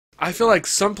I feel like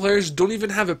some players don't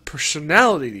even have a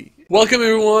personality. Welcome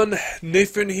everyone,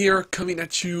 Nathan here coming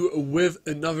at you with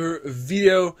another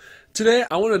video. Today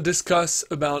I want to discuss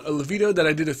about a video that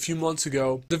I did a few months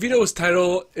ago. The video was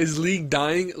titled, "Is League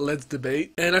Dying? Let's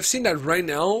Debate." And I've seen that right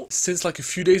now, since like a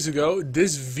few days ago,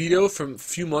 this video from a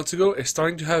few months ago is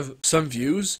starting to have some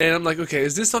views. And I'm like, okay,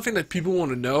 is this something that people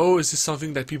want to know? Is this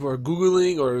something that people are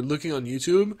Googling or looking on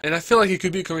YouTube? And I feel like it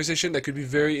could be a conversation that could be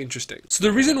very interesting. So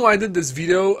the reason why I did this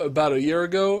video about a year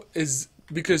ago is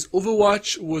because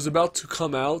Overwatch was about to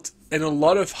come out and a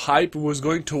lot of hype was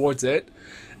going towards it.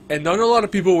 And not a lot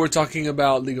of people were talking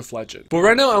about League of Legends. But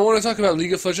right now I want to talk about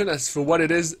League of Legends as for what it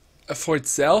is for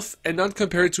itself and not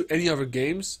compare it to any other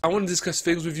games. I want to discuss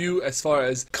things with you as far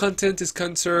as content is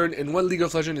concerned and what League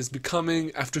of Legends is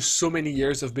becoming after so many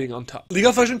years of being on top. League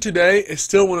of Legends today is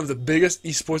still one of the biggest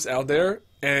esports out there,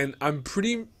 and I'm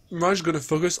pretty much going to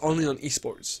focus only on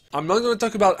esports. I'm not going to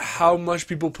talk about how much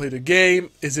people play the game.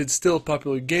 Is it still a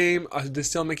popular game? Are they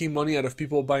still making money out of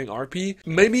people buying RP?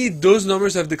 Maybe those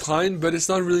numbers have declined, but it's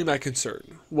not really my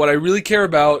concern. What I really care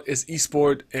about is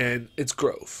esport and its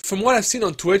growth. From what I've seen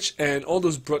on Twitch and all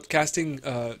those broadcasting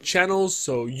channels,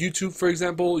 so YouTube for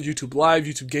example, YouTube Live,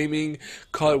 YouTube Gaming,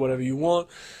 call it whatever you want,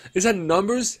 is that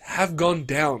numbers have gone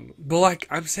down. But like,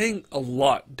 I'm saying a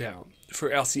lot down for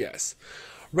LCS.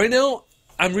 Right now,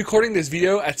 I'm recording this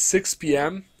video at 6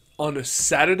 p.m. on a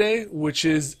Saturday, which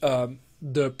is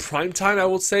the prime time, I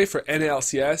would say, for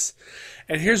NALCS.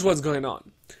 And here's what's going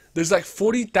on. There's like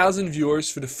 40,000 viewers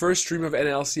for the first stream of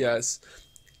NALCS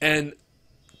and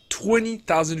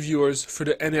 20,000 viewers for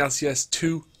the NALCS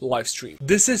 2 live stream.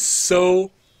 This is so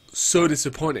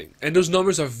disappointing, and those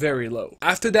numbers are very low.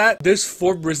 After that, there's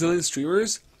 4 Brazilian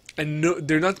streamers, and no,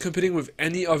 they're not competing with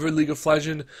any other League of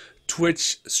Legends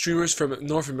Twitch streamers from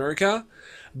North America.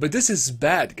 But this is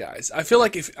bad, guys. I feel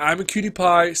like if I'm a Cutie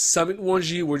Pie,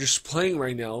 Summit1G were just playing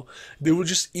right now, they would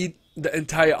just eat the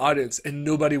entire audience and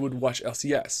nobody would watch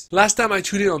LCS. Last time I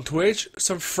tuned in on Twitch,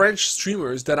 some French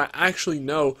streamers that I actually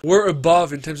know were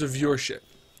above in terms of viewership.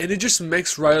 And it just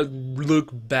makes Riot look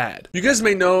bad. You guys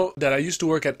may know that I used to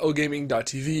work at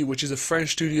ogaming.tv, which is a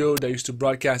French studio that used to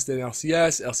broadcast in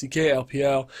LCS, LCK,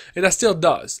 LPL, and that still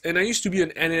does. And I used to be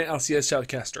an NA/LCS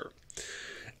shoutcaster.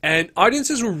 And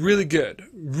audiences were really good,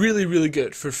 really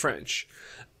good for French.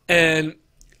 And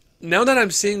now that I'm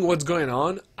seeing what's going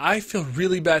on, I feel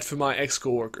really bad for my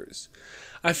ex-coworkers.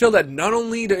 I feel that not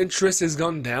only the interest has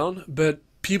gone down, but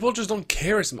people just don't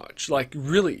care as much. Like,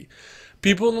 really.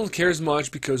 People don't care as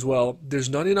much because, well, there's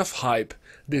not enough hype,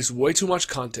 there's way too much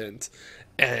content,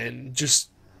 and just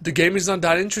the game is not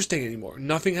that interesting anymore.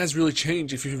 Nothing has really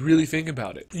changed if you really think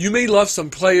about it. You may love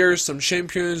some players, some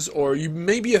champions, or you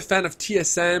may be a fan of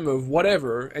TSM or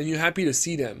whatever, and you're happy to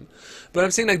see them. But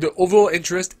I'm saying like the overall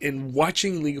interest in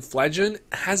watching League of Legends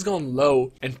has gone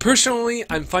low, and personally,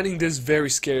 I'm finding this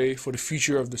very scary for the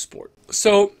future of the sport.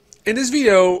 So, in this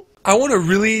video, I want to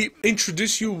really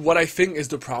introduce you what I think is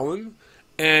the problem,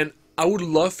 and I would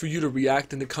love for you to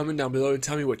react in the comment down below and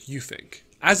tell me what you think.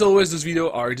 As always, this video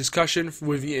are a discussion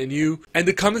with me and you, and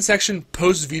the comment section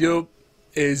post video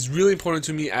is really important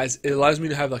to me as it allows me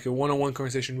to have like a one-on-one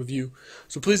conversation with you.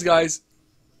 So please guys,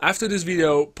 after this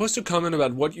video, post a comment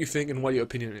about what you think and what your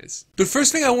opinion is. The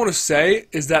first thing I want to say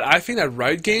is that I think that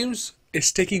Riot Games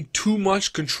is taking too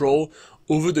much control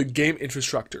over the game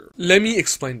infrastructure. Let me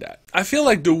explain that. I feel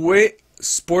like the way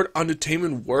sport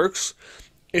entertainment works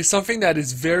is something that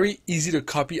is very easy to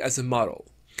copy as a model.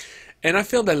 And I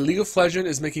feel that League of Legends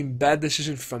is making bad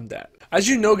decisions from that. As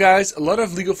you know guys, a lot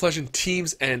of League of Legends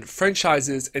teams and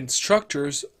franchises and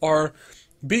structures are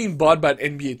being bought by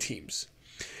NBA teams.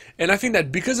 And I think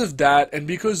that because of that, and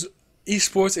because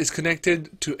esports is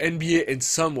connected to NBA in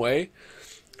some way,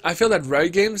 I feel that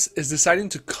Riot Games is deciding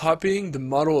to copying the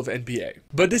model of NBA.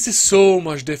 But this is so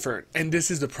much different, and this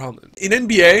is the problem. In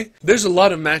NBA, there's a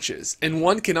lot of matches, and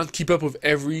one cannot keep up with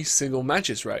every single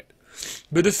matches, right?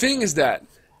 But the thing is that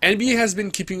NBA has been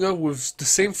keeping up with the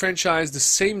same franchise, the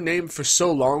same name for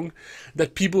so long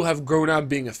that people have grown up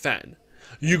being a fan.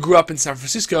 You grew up in San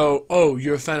Francisco, oh,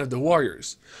 you're a fan of the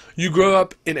Warriors. You grow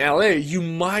up in LA,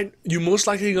 you're most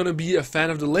likely gonna be a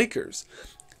fan of the Lakers.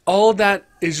 All that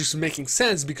is just making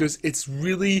sense because it's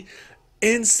really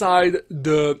inside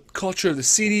the culture of the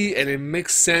city, and it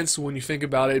makes sense when you think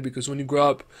about it, because when you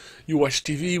grow up, you watch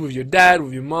TV with your dad,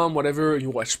 with your mom, whatever, you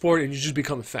watch sport and you just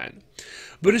become a fan.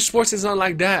 But esports is not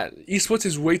like that. Esports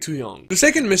is way too young. The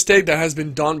second mistake that has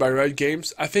been done by Riot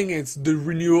Games, I think it's the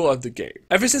renewal of the game.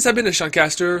 Ever since I've been a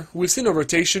shoutcaster, we've seen a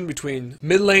rotation between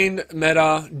mid lane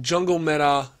meta, jungle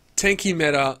meta, tanky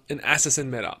meta, and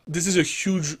assassin meta. This is a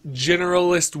huge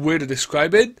generalist way to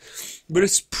describe it, but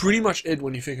it's pretty much it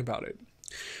when you think about it.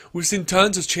 We've seen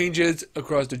tons of changes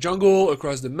across the jungle,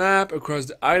 across the map, across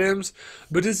the items,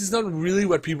 but this is not really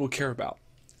what people care about.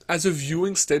 As a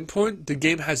viewing standpoint, the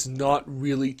game has not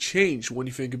really changed when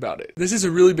you think about it. This is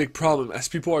a really big problem as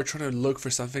people are trying to look for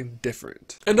something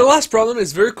different. And the last problem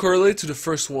is very correlated to the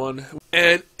first one,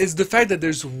 and it's the fact that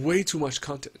there's way too much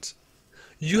content.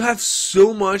 You have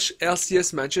so much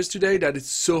LCS matches today that it's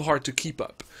so hard to keep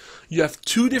up. You have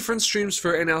 2 different streams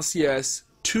for NLCS,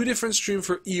 2 different streams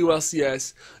for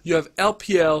EULCS, you have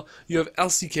LPL, you have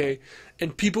LCK,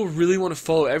 and people really want to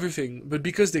follow everything, but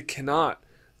because they cannot,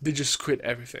 they just quit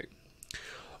everything.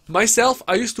 Myself,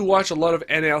 I used to watch a lot of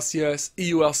NLCS,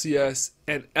 EULCS,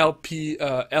 and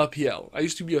LPL. I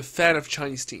used to be a fan of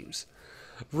Chinese teams.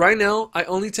 Right now, I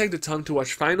only take the time to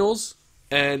watch finals,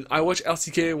 and I watch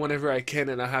LCK whenever I can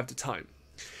and I have the time.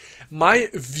 My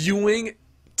viewing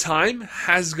time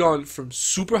has gone from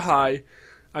super high.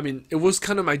 I mean, it was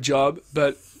kind of my job,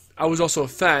 but I was also a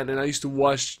fan, and I used to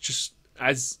watch just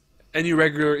as any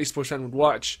regular esports fan would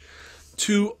watch,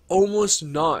 to almost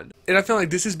none. And I feel like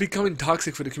this is becoming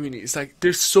toxic for the community. It's like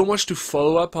there's so much to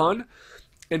follow up on,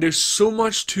 and there's so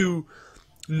much to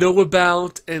know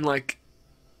about, and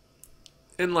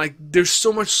there's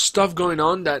so much stuff going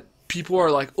on that people are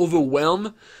like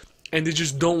overwhelmed, and they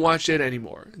just don't watch it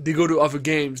anymore. They go to other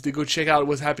games, they go check out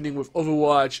what's happening with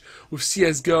Overwatch, with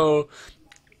CSGO,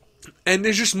 and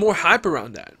there's just more hype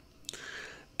around that.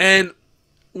 And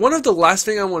one of the last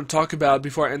thing I want to talk about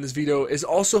before I end this video is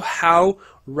also how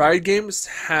Riot Games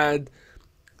had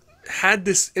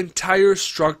this entire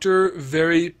structure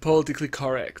very politically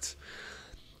correct.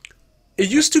 It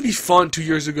used to be fun 2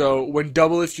 years ago when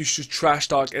Doublelift used to trash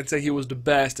talk and say he was the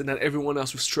best and that everyone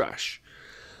else was trash.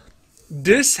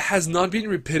 This has not been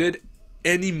repeated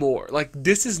anymore. Like,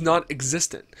 this is not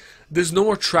existent. There's no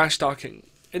more trash talking.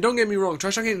 And don't get me wrong,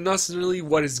 trash talking is not necessarily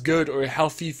what is good or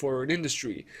healthy for an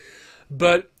industry,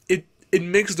 but it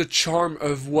makes the charm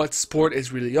of what sport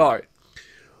is really are.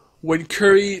 When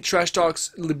Curry trash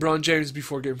talks LeBron James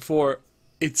before Game 4,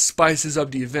 it spices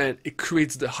up the event, it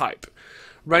creates the hype.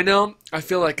 Right now, I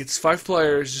feel like it's 5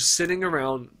 players just sitting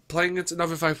around, playing against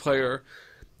another 5 player,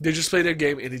 they just play their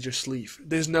game and they just leave.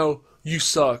 There's no, you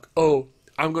suck, oh,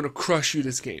 I'm gonna crush you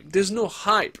this game. There's no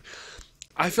hype.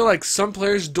 I feel like some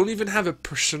players don't even have a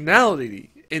personality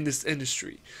in this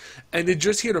industry, and they're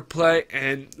just here to play,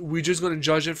 and we're just going to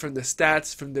judge them from the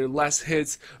stats, from their last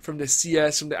hits, from the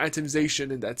CS, from the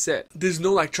itemization, and that's it. There's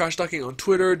no like trash talking on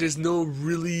Twitter. There's no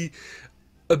really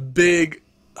a big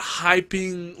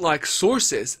hyping like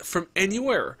sources from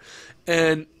anywhere,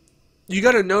 and you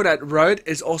gotta know that Riot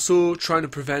is also trying to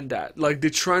prevent that. Like,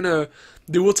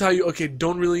 they will tell you, okay,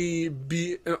 don't really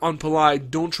be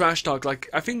unpolite, don't trash talk. Like,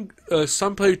 I think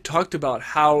some player talked about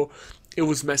how it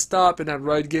was messed up and that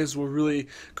Riot Games were really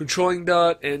controlling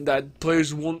that, and that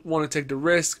players won't want to take the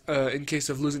risk in case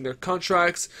of losing their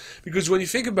contracts. Because when you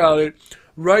think about it,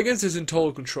 Riot Games is in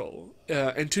total control,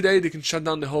 and today they can shut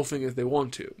down the whole thing if they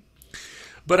want to.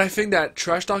 But I think that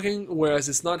trash talking, whereas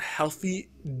it's not healthy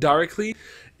directly,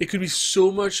 it could be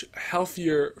so much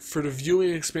healthier for the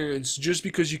viewing experience, just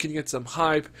because you can get some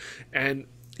hype and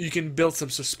you can build some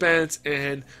suspense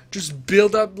and just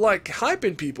build up like hype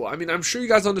in people. I mean, I'm sure you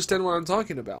guys understand what I'm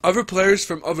talking about. Other players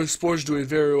from other sports do it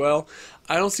very well.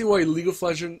 I don't see why League of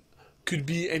Legends could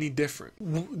be any different.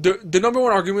 The number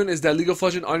one argument is that League of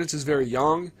Legends audience is very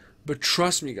young. But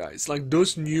trust me guys, like,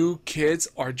 those new kids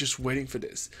are just waiting for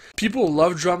this. People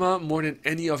love drama more than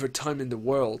any other time in the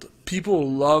world. People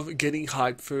love getting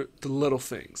hyped for the little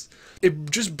things. It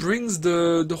just brings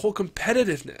the whole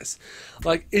competitiveness.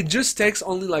 Like, it just takes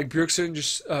only like Bjergsen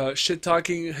just shit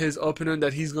talking his opponent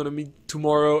that he's gonna meet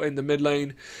tomorrow in the mid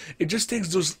lane. It just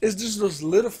takes it's just those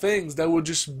little things that will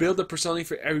just build a personality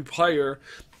for every player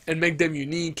and make them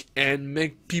unique and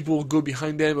make people go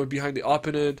behind them or behind the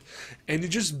opponent, and it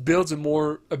just builds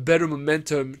a better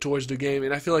momentum towards the game,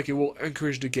 and I feel like it will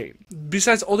encourage the game.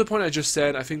 Besides all the points I just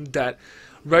said, I think that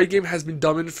Riot Games has been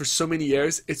dominant for so many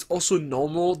years. It's also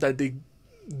normal that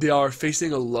they are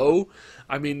facing a low.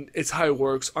 I mean, it's how it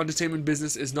works. Entertainment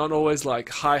business is not always like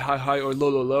high or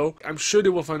low. I'm sure they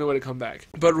will find a way to come back.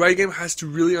 But Riot Games has to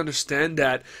really understand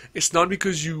that it's not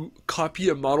because you copy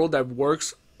a model that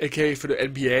works, aka for the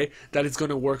NBA, that it's going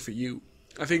to work for you.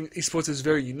 I think esports is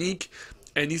very unique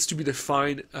and needs to be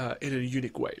defined in a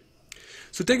unique way.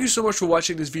 So thank you so much for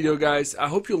watching this video, guys. I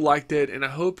hope you liked it, and I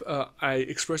hope I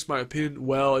expressed my opinion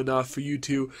well enough for you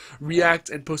to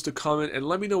react and post a comment and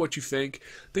let me know what you think.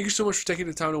 Thank you so much for taking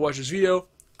the time to watch this video.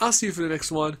 I'll see you for the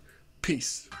next one.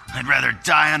 Peace. I'd rather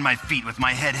die on my feet with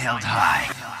my head held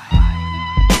high.